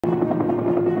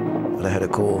But I had a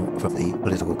call from the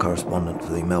political correspondent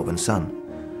for the Melbourne Sun,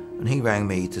 and he rang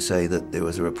me to say that there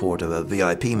was a report of a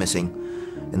VIP missing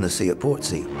in the sea at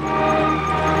Portsea.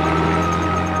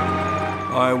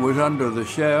 I was under the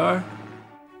shower,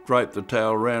 draped the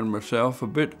towel round myself a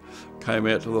bit, came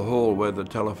out to the hall where the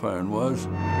telephone was.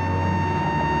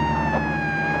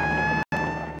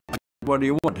 "What do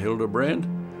you want, Hildebrand?"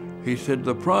 He said,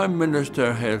 "The Prime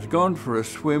Minister has gone for a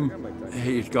swim.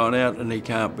 He's gone out and he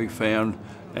can't be found.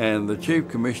 And the Chief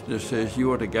Commissioner says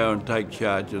you ought to go and take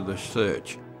charge of the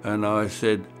search." And I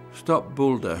said, "Stop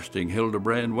bulldusting,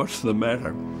 Hildebrand, what's the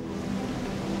matter?"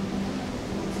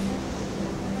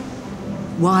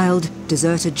 Wild,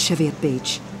 deserted Cheviot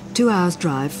Beach, 2 hours'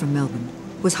 drive from Melbourne,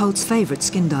 was Holt's favourite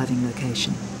skin diving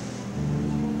location.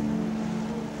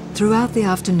 Throughout the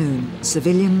afternoon,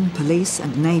 civilian, police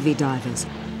and Navy divers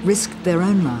risked their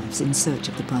own lives in search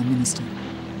of the Prime Minister.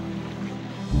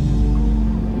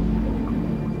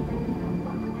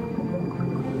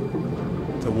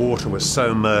 The water was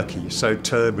so murky, so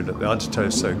turbulent, the undertow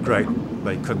was so great,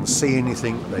 they couldn't see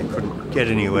anything, they couldn't get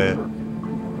anywhere.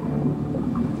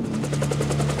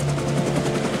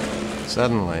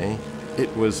 Suddenly,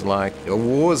 it was like a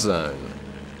war zone.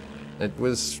 It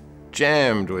was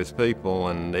jammed with people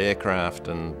and aircraft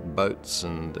and boats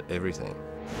and everything.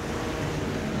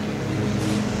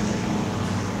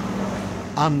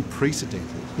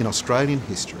 Unprecedented in Australian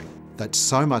history that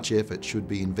so much effort should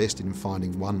be invested in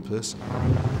finding one person.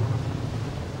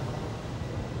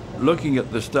 Looking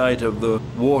at the state of the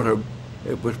water,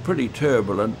 it was pretty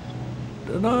turbulent,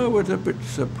 and I was a bit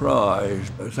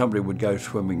surprised somebody would go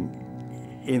swimming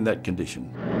in that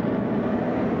condition.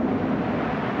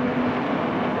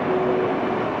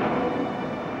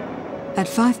 At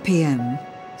 5 p.m,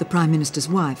 the Prime Minister's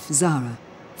wife, Zara,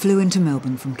 flew into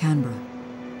Melbourne from Canberra.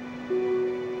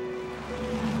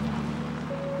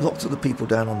 Lots of the people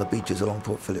down on the beaches along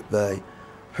Port Phillip Bay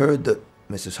heard that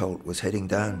Mrs. Holt was heading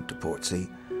down to Portsea,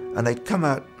 and they'd come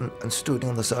out and stood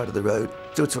on the side of the road,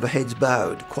 stood sort of heads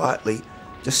bowed, quietly,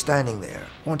 just standing there,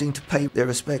 wanting to pay their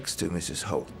respects to Mrs.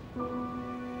 Holt.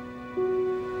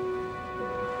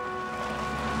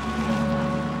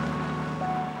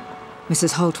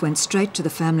 Mrs. Holt went straight to the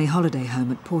family holiday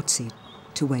home at Portsea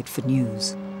to wait for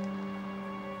news.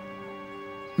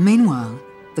 Meanwhile,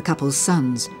 the couple's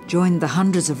sons joined the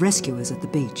hundreds of rescuers at the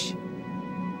beach.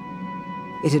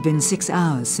 It had been 6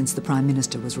 hours since the Prime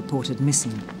Minister was reported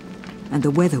missing, and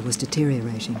the weather was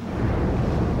deteriorating.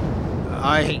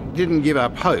 I didn't give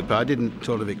up hope. I didn't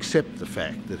sort of accept the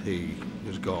fact that he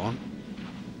was gone.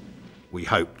 We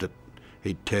hoped that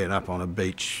he'd turn up on a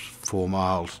beach 4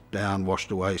 miles down, washed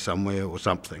away somewhere or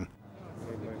something.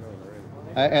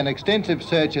 An extensive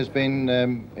search has been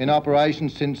in operation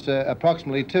since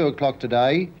approximately 2 o'clock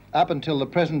today. Up until the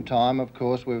present time, of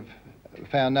course, we've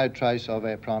found no trace of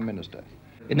our Prime Minister.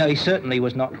 No, he certainly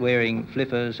was not wearing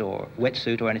flippers or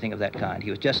wetsuit or anything of that kind. He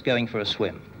was just going for a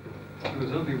swim. There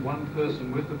was only one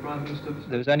person with the Prime Minister?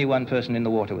 There was only one person in the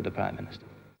water with the Prime Minister.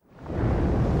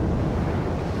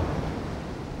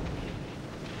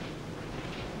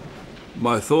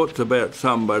 My thoughts about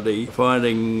somebody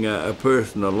finding a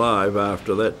person alive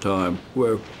after that time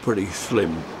were pretty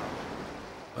slim.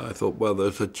 I thought, well,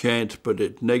 there's a chance, but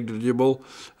it's negligible,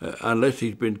 unless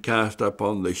he's been cast up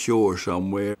on the shore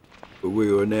somewhere.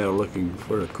 We were now looking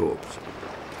for a corpse.